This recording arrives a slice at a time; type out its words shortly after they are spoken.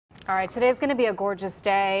All right, today's going to be a gorgeous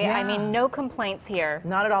day. Yeah. I mean, no complaints here.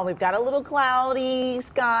 Not at all. We've got a little cloudy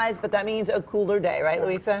skies, but that means a cooler day, right,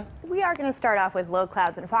 Louisa? We are going to start off with low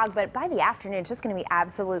clouds and fog, but by the afternoon, it's just going to be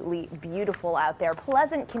absolutely beautiful out there.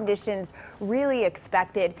 Pleasant conditions really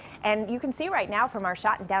expected. And you can see right now from our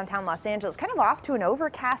shot in downtown Los Angeles, kind of off to an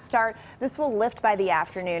overcast start. This will lift by the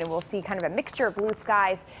afternoon, and we'll see kind of a mixture of blue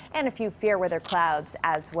skies and a few fair weather clouds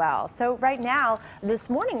as well. So right now, this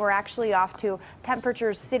morning, we're actually off to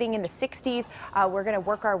temperatures sitting in the 60s. We're going to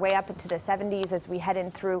work our way up into the 70s as we head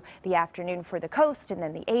in through the afternoon for the coast, and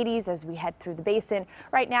then the 80s as we head through the basin.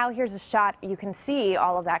 Right now, here's a shot. You can see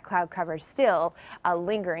all of that cloud cover still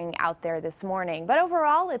lingering out there this morning. But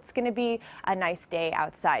overall, it's going to be a nice day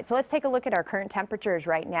outside. So let's take a look at our current temperatures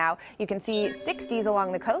right now. You can see 60s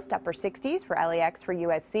along the coast, upper 60s for LAX for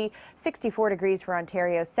USC, 64 degrees for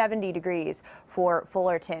Ontario, 70 degrees for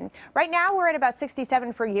Fullerton. Right now, we're at about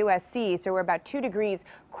 67 for USC, so we're about 2 degrees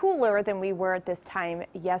cooler than we were at this time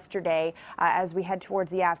yesterday as we head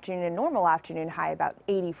towards the afternoon. A normal afternoon high about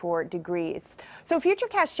 84 degrees. So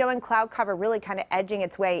Futurecast showing cloud cover really kind of edging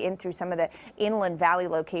its way in through some of the inland valley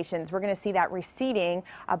locations. We're going to see that receding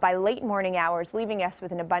by late morning hours, leaving us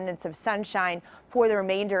with an abundance of sunshine for the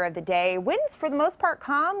remainder of the day. Winds for the most part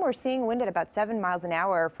calm. We're seeing wind at about 7 miles an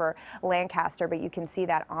hour for Lancaster, but you can see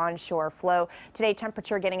that onshore flow. Today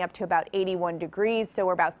temperature getting up to about 81 degrees, so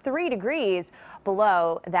we're about 3 degrees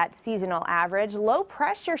below that seasonal average. Low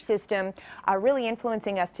pressure system really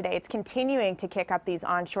influencing us today. It's continuing to kick up these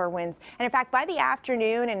onshore winds. And in fact, by the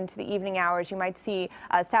afternoon and into the evening hours, you might see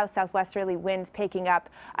south-southwesterly winds picking up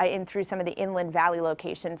in through some of the inland valley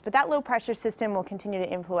locations. But that low pressure system will continue to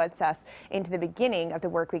influence us into the beginning of the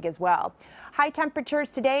work week as well. High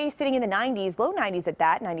temperatures today sitting in the 90s, low 90s at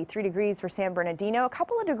that, 93 degrees for San Bernardino. A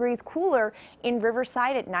couple of degrees cooler in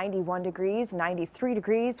Riverside at 91 degrees, 93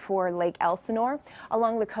 degrees for Lake Elsinore.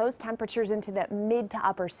 Along the coast, temperatures into the mid to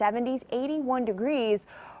upper 70s, 81 degrees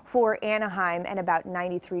for Anaheim and about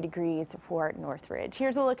 93 degrees for Northridge.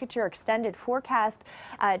 Here's a look at your extended forecast.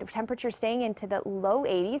 Temperatures staying into the low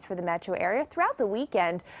 80s for the metro area throughout the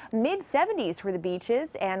weekend. Mid 70s for the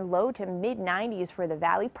beaches and low to mid 90s for the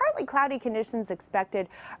valleys. Partly cloudy conditions expected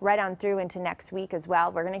right on through into next week as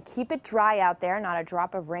well. We're going to keep it dry out there, not a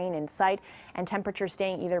drop of rain in sight, and temperatures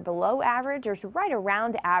staying either below average or right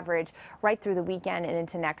around average right through the weekend and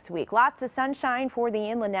into next week. Lots of sunshine for the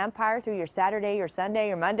Inland Empire through your Saturday, your Sunday,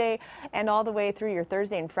 your Monday, and all the way through your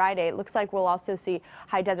Thursday and Friday. It looks like we'll also see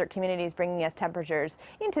high desert communities bringing us temperatures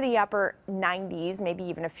into the upper 90s, maybe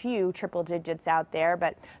even a few triple digits out there,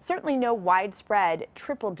 but certainly no widespread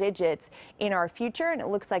triple digits in our future. And it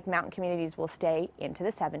looks like mountain communities will stay into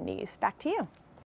the 70s. Back to you.